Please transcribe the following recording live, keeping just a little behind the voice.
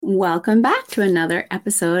Welcome back to another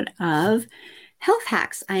episode of Health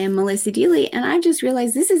Hacks. I am Melissa Deely, and I just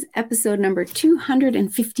realized this is episode number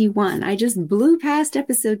 251. I just blew past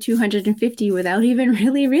episode 250 without even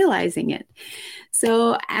really realizing it.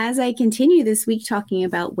 So as I continue this week talking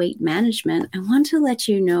about weight management, I want to let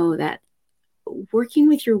you know that working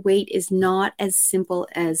with your weight is not as simple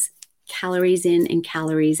as calories in and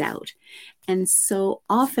calories out. And so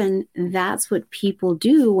often that's what people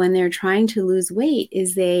do when they're trying to lose weight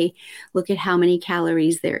is they look at how many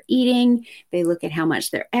calories they're eating, they look at how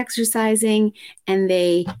much they're exercising, and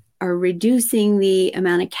they are reducing the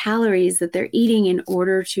amount of calories that they're eating in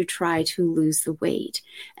order to try to lose the weight.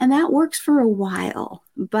 And that works for a while,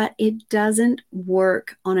 but it doesn't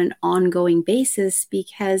work on an ongoing basis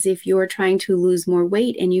because if you're trying to lose more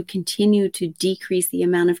weight and you continue to decrease the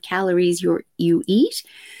amount of calories you eat,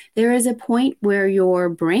 there is a point where your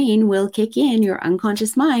brain will kick in, your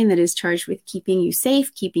unconscious mind that is charged with keeping you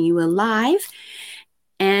safe, keeping you alive,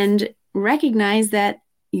 and recognize that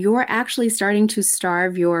you're actually starting to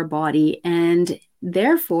starve your body, and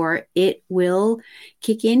therefore it will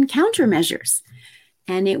kick in countermeasures.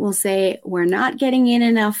 And it will say, we're not getting in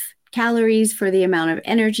enough calories for the amount of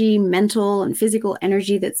energy, mental and physical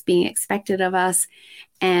energy that's being expected of us.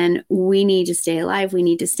 And we need to stay alive. We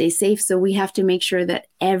need to stay safe. So we have to make sure that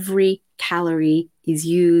every calorie is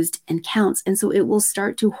used and counts. And so it will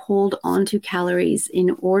start to hold on to calories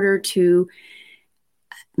in order to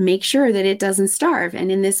make sure that it doesn't starve. And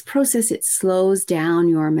in this process, it slows down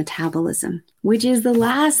your metabolism, which is the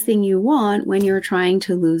last thing you want when you're trying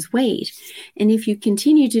to lose weight. And if you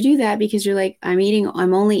continue to do that because you're like,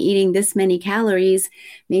 I'm only eating this many calories,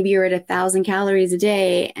 maybe you're at 1,000 calories a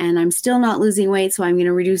day and I'm still not losing weight, so I'm going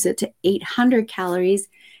to reduce it to 800 calories.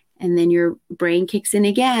 And then your brain kicks in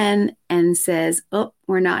again and says, oh,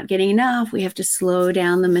 we're not getting enough. We have to slow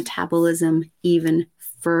down the metabolism even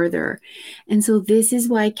further. And so this is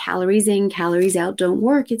why calories in, calories out don't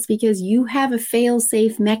work. It's because you have a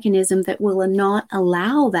fail-safe mechanism that will not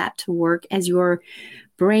allow that to work as your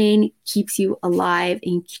brain keeps you alive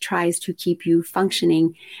and tries to keep you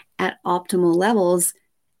functioning at optimal levels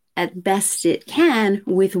at best it can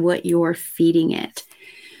with what you're feeding it.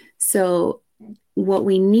 So what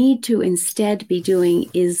we need to instead be doing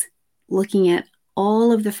is looking at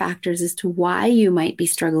all of the factors as to why you might be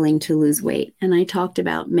struggling to lose weight. And I talked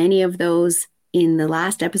about many of those in the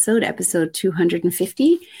last episode, episode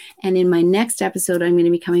 250. And in my next episode, I'm going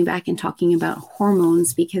to be coming back and talking about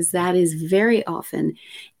hormones because that is very often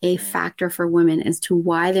a factor for women as to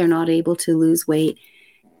why they're not able to lose weight.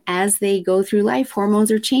 As they go through life,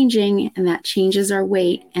 hormones are changing and that changes our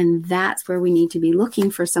weight. And that's where we need to be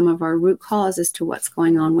looking for some of our root causes to what's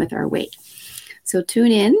going on with our weight. So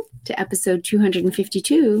tune in to episode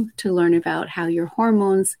 252 to learn about how your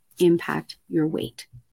hormones impact your weight.